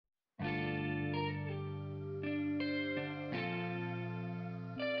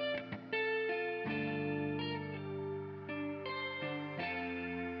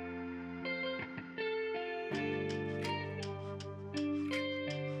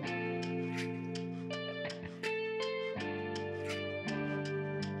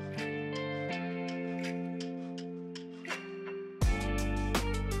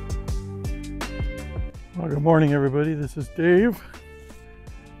Well, good morning, everybody. This is Dave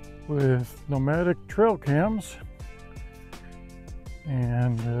with Nomadic Trail Cams,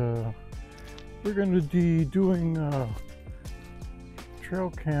 and we're going to be doing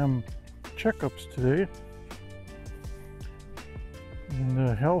trail cam checkups today in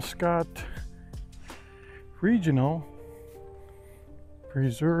the Hellscott Regional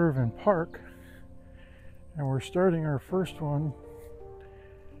Preserve and Park, and we're starting our first one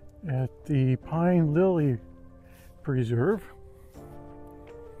at the Pine Lily Preserve.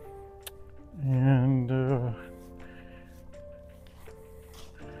 And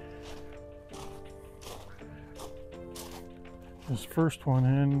this first one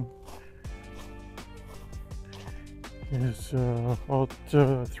in is about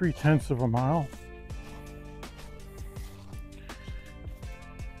 3/10 of a mile.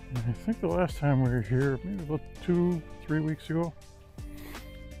 And I think the last time we were here, maybe about 2-3 weeks ago,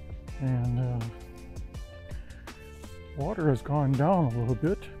 and water has gone down a little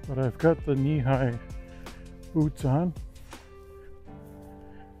bit, but I've got the knee-high boots on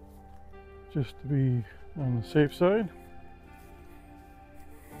just to be on the safe side.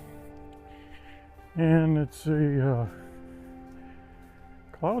 And it's a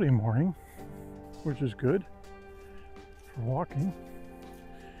cloudy morning, which is good for walking.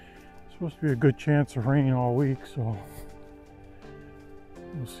 It's supposed to be a good chance of rain all week, so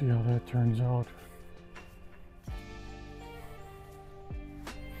we'll see how that turns out.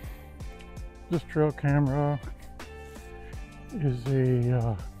 This trail camera is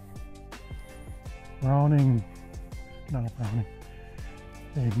a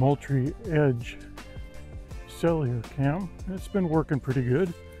a Moultrie Edge cellular cam. It's been working pretty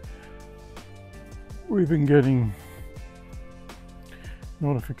good. We've been getting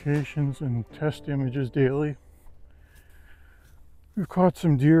notifications and test images daily. We've caught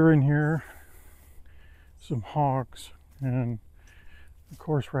some deer in here, some hogs, and of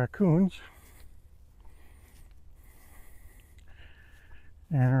course raccoons.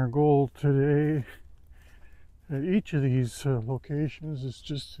 And our goal today at each of these locations is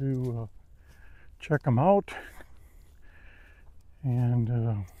just to check them out, and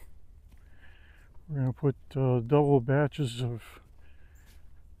we're going to put double batches of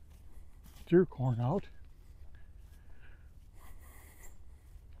deer corn out.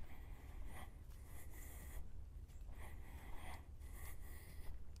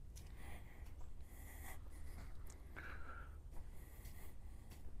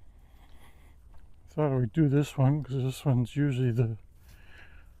 Thought I would do this one because this one's usually the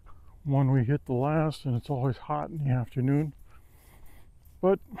one we hit the last, and it's always hot in the afternoon.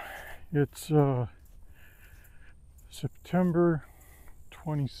 But it's September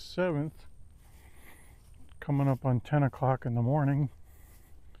 27th, coming up on 10 o'clock in the morning.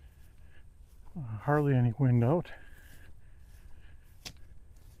 Hardly any wind out.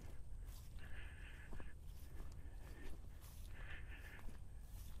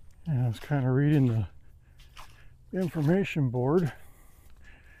 And I was kind of reading the information board,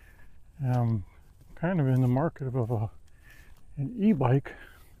 and I'm kind of in the market of an e-bike,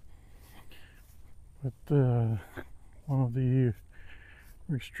 but one of the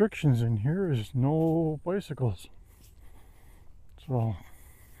restrictions in here is no bicycles, so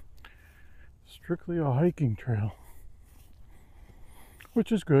strictly a hiking trail,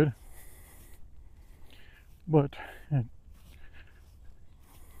 which is good, but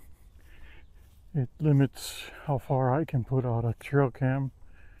it limits how far I can put out a trail cam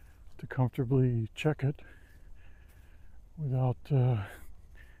to comfortably check it without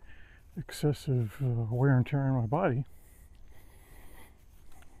excessive wear and tear on my body.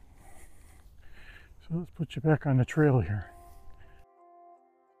 So let's put you back on the trail here.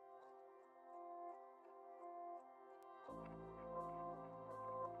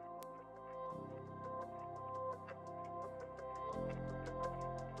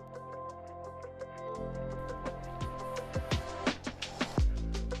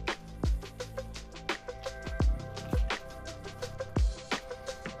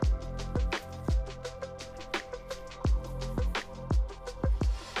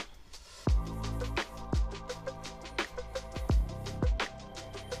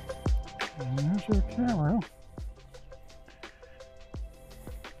 And there's your camera.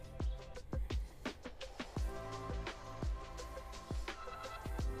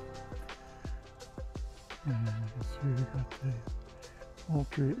 And you can see we got the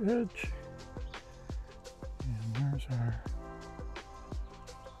Moultrie Edge. And there's our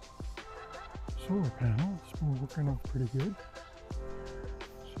solar panel. It's been working out pretty good.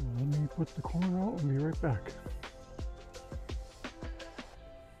 So let me put the corn out and be right back.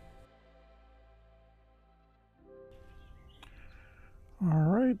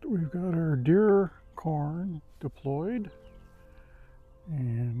 right, we've got our deer corn deployed,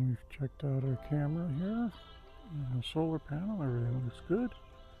 and we've checked out our camera here and the solar panel. Everything looks good.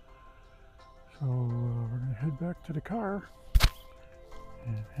 So we're going to head back to the car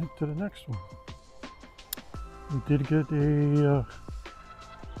and head to the next one. We did get a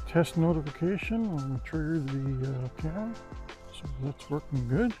test notification when we triggered the camera, so that's working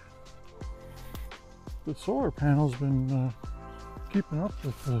good. The solar panel's been keeping up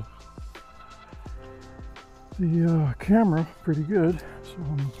with the camera pretty good, so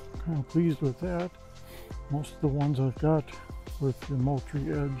I'm kind of pleased with that. Most of the ones I've got with the Moultrie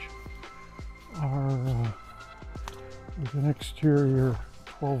Edge are with an exterior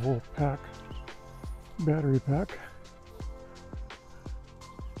 12-volt pack, battery pack.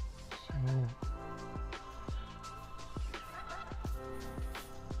 So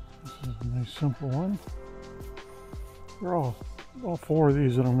this is a nice simple one. They're all four of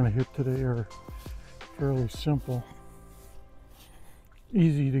these that I'm going to hit today are fairly simple,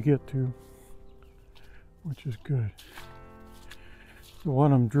 easy to get to, which is good. The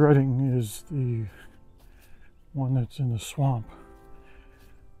one I'm dreading is the one that's in the swamp.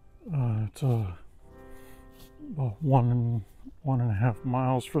 It's about 1.5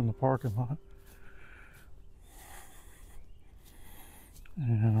 miles from the parking lot,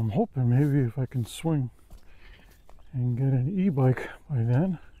 and I'm hoping maybe if I can swing and get an e-bike by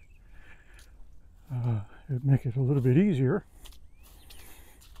then, it'd make it a little bit easier.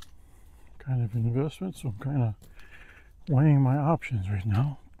 Kind of an investment, so I'm kind of weighing my options right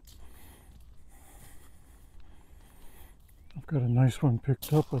now. I've got a nice one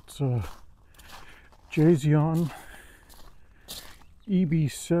picked up. It's a Jazion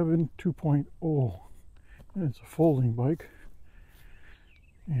EB7 2.0, and it's a folding bike,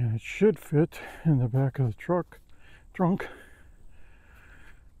 and it should fit in the back of the trunk.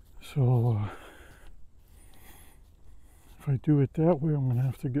 So if I do it that way, I'm going to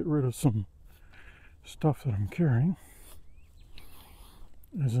have to get rid of some stuff that I'm carrying.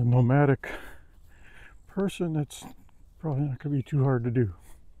 As a nomadic person, that's probably not going to be too hard to do.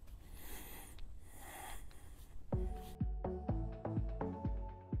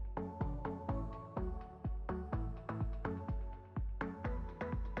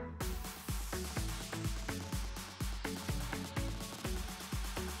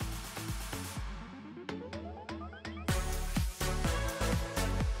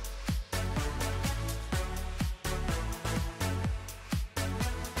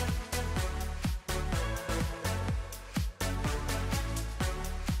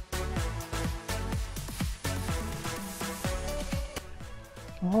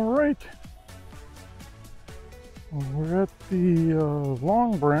 All right, well, we're at the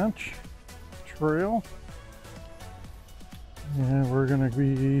Long Branch Trail, and we're going to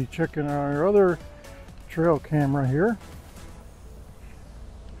be checking our other trail camera here.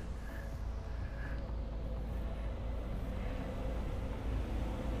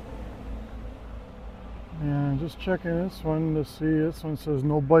 And just checking this one to see. This one says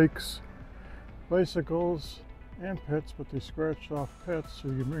no bicycles and pets, but they scratched off pets, so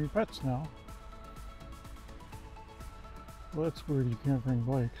you can bring pets now. Well, that's weird, you can't bring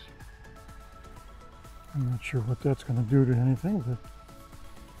bikes. I'm not sure what that's going to do to anything, but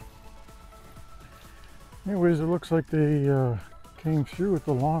anyways, it looks like they came through with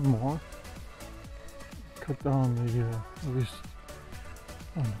the lawnmower, cut down the at least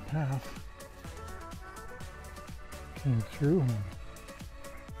on the path, came through and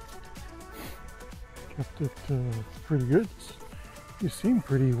kept it pretty good. You seem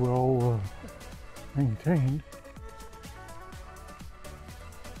pretty well maintained.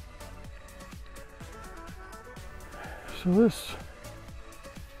 So this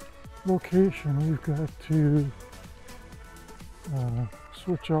location, we've got to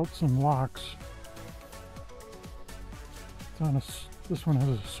switch out some locks. It's on this one has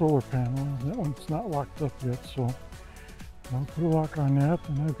a solar panel, and that one's not locked up yet, so I'll put a lock on that.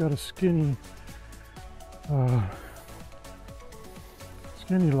 And I've got a skinny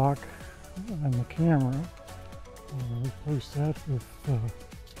lock on the camera. I'll replace that with a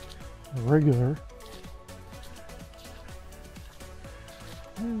regular.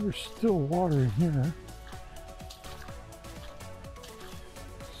 And there's still water in here,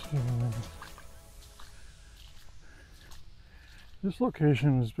 so this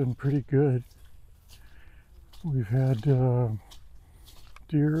location has been pretty good. We've had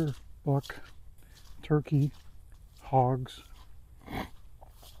deer, buck, turkey, hogs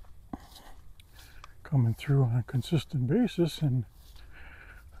coming through on a consistent basis, and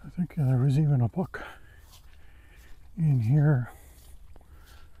I think there was even a buck in here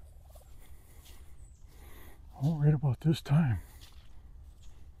Oh, right about this time.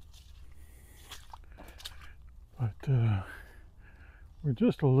 But we're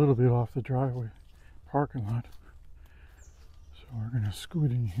just a little bit off the driveway parking lot. So we're going to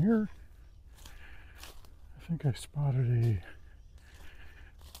scoot in here. I think I spotted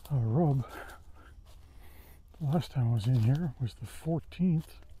a rub. The last time I was in here was the 14th.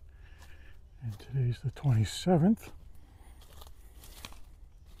 And today's the 27th.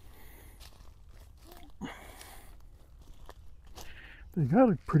 They got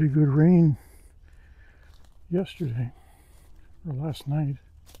a pretty good rain yesterday or last night,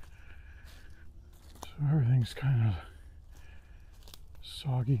 so everything's kind of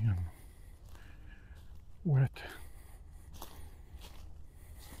soggy and wet.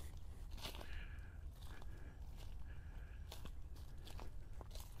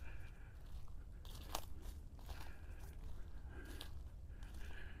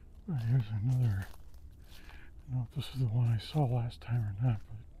 But here's another. I don't know if this is the one I saw last time or not,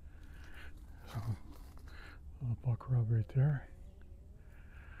 but a little buck rub right there.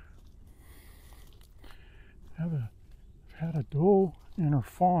 I've had a doe and her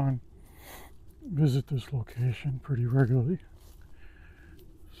fawn visit this location pretty regularly,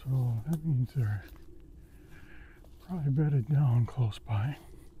 so that means they're probably bedded down close by.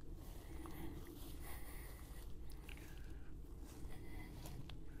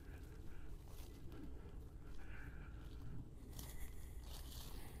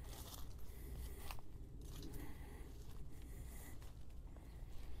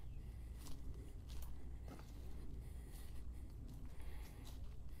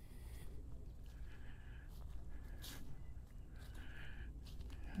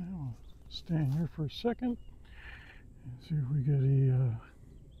 I'll stand here for a second and see if we get a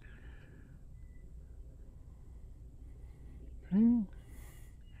ping.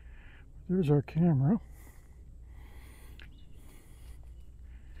 There's our camera.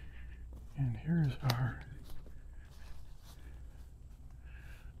 And here's our,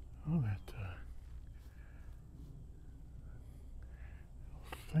 that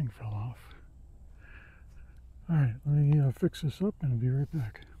thing fell off. Alright, let me fix this up and I'll be right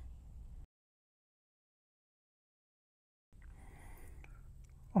back.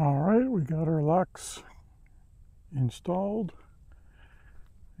 Alright, we got our locks installed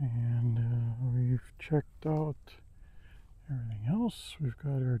and we've checked out everything else. We've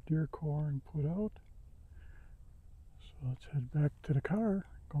got our deer corn put out. So let's head back to the car,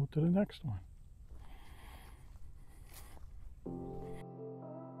 go to the next one.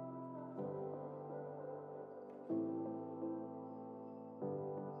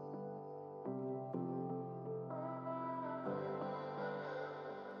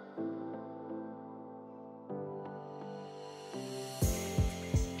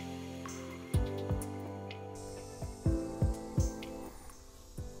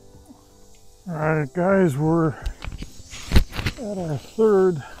 Alright guys, we're at our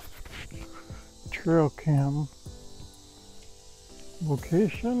third trail cam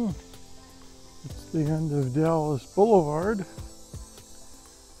location. It's the end of Dallas Boulevard.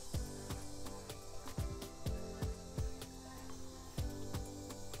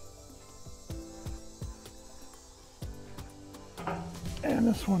 And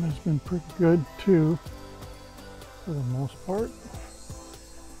this one has been pretty good too, for the most part.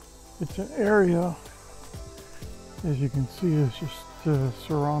 It's an area, as you can see, is just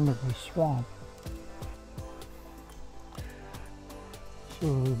surrounded by swamp.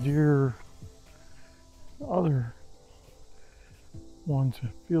 So the deer, other ones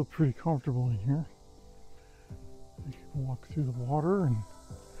feel pretty comfortable in here. They can walk through the water, and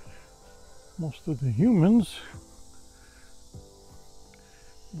most of the humans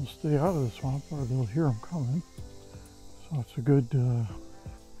will stay out of the swamp or they'll hear them coming. So it's a good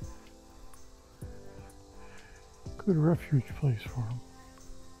refuge place for them.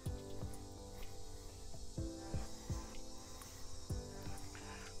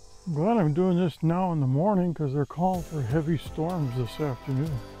 I'm glad I'm doing this now in the morning because they're calling for heavy storms this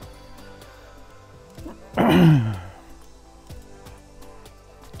afternoon.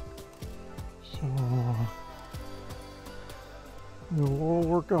 So it'll all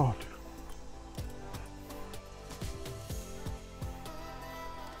work out.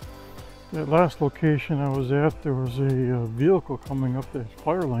 That last location I was at, there was a vehicle coming up that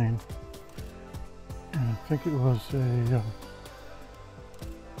fire lane, and I think it was a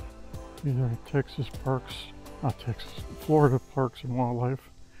either Texas Parks, not Texas, Florida Parks and Wildlife,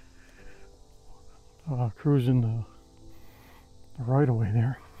 cruising the right of way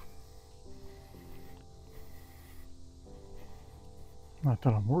there. Not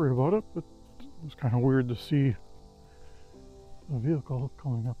that I'm worried about it, but It was kind of weird to see a vehicle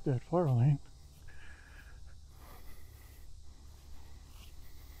coming up that fire lane.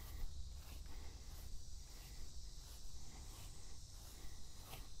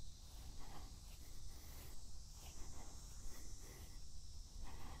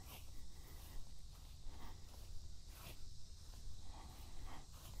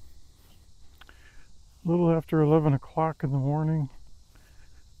 A little after 11 o'clock in the morning,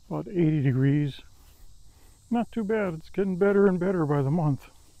 about 80 degrees. Not too bad. It's getting better and better by the month.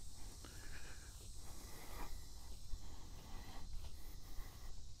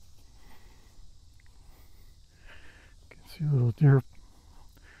 You can see little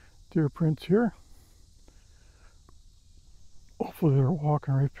deer prints here. Hopefully they're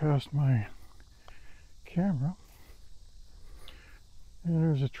walking right past my camera. And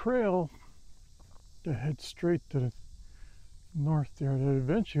there's a trail that heads straight to the north there that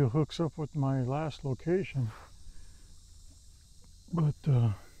eventually hooks up with my last location. But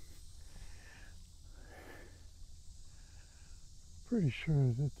pretty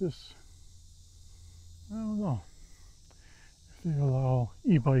sure that this, I don't know if they allow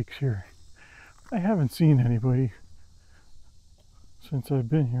e-bikes here. I haven't seen anybody since I've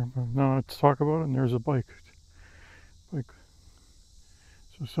been here, but now let's talk about it, and there's a bike.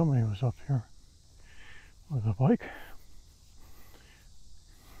 So somebody was up here with a bike.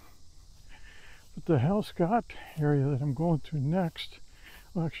 But the Hellscott area that I'm going to next,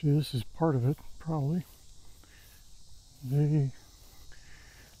 well, actually this is part of it, probably. I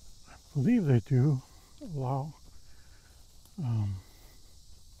believe they do allow,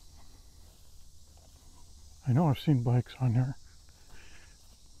 I know I've seen bikes on there,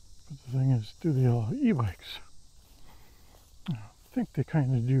 but the thing is, do they allow e-bikes? I think they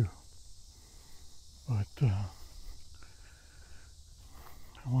kind of do, but I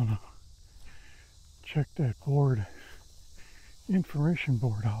want to check that information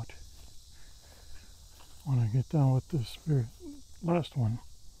board out when I get done with this last one.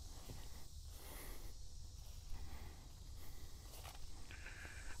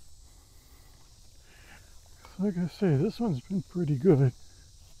 Like I say, this one's been pretty good.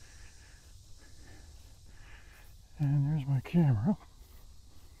 And there's my camera.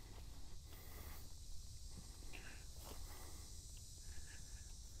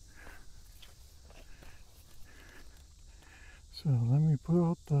 So let me put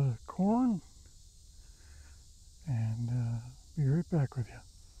out the corn and be right back with you.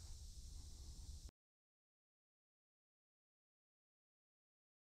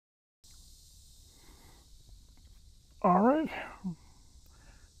 All right,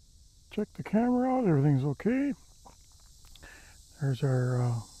 check the camera out, everything's okay. There's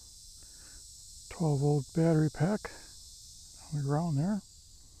our 12-volt battery pack around there.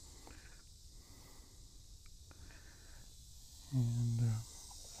 And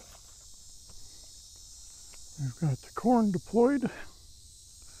we've got the corn deployed.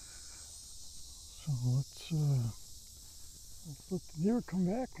 So let's let the deer come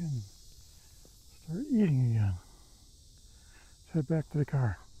back and start eating again. Let's head back to the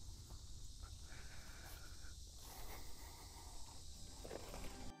car.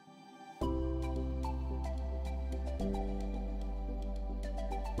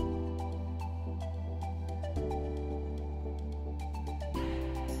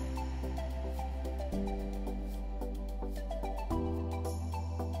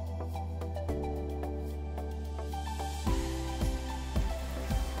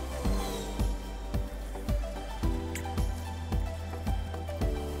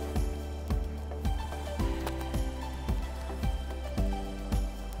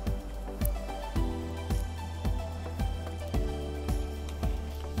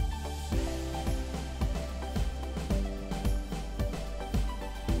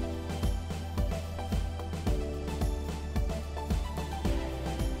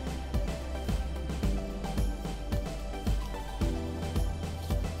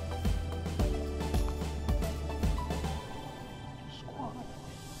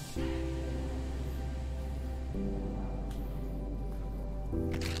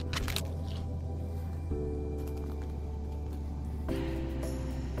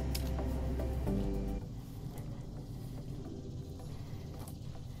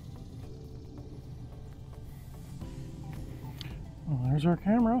 Well, there's our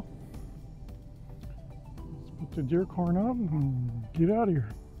camera. Let's put the deer corn up and get out of here.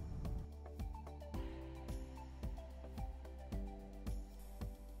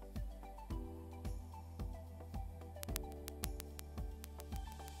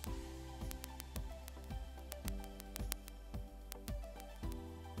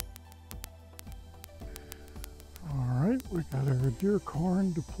 We got our deer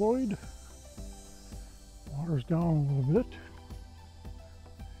corn deployed. Water's down a little bit.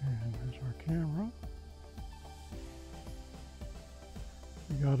 And there's our camera.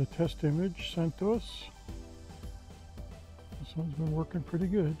 We got a test image sent to us. This one's been working pretty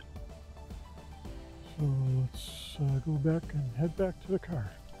good. So let's go back and head back to the car.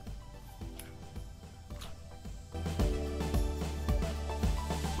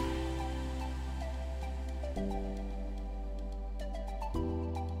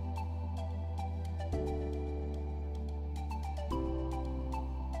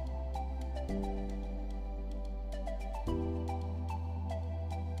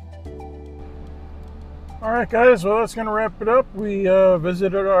 Alright guys, well that's going to wrap it up. We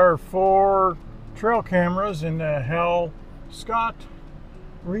visited our 4 trail cameras in the Hal Scott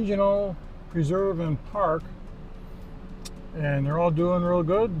Regional Preserve and Park. And they're all doing real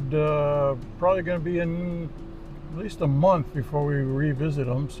good. Probably going to be in at least a month before we revisit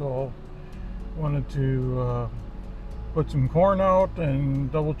them. So wanted to put some corn out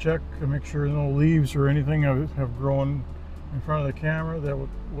and double check to make sure no leaves or anything have grown in front of the camera that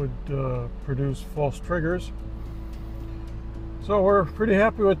would produce false triggers. So we're pretty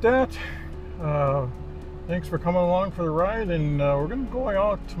happy with that. Thanks for coming along for the ride, and we're going to be going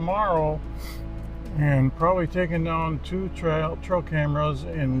out tomorrow and probably taking down 2 trail cameras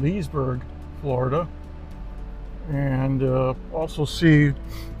in Leesburg, Florida, and also see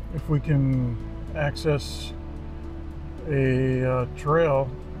if we can access a trail.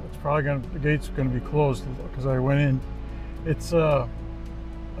 It's probably the gate's going to be closed because I went in. It's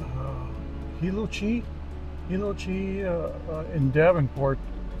Moultrie in Davenport,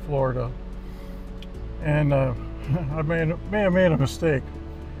 Florida, and I may have made a mistake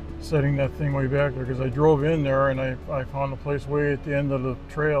setting that thing way back there, because I drove in there and I found a place way at the end of the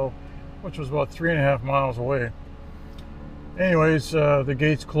trail, which was about 3.5 miles away. Anyways, the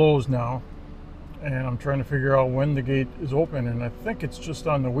gate's closed now, and I'm trying to figure out when the gate is open, and I think it's just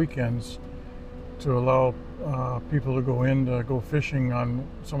on the weekends to allow people to go in to go fishing on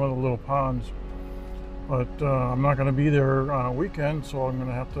some of the little ponds. But I'm not going to be there on a weekend, so I'm going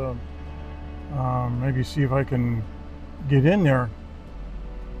to have to maybe see if I can get in there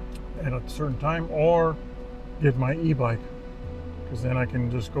at a certain time, or get my e-bike, because then I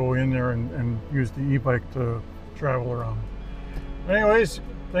can just go in there and use the e-bike to travel around. Anyways,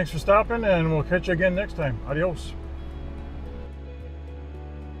 thanks for stopping, and we'll catch you again next time. Adios.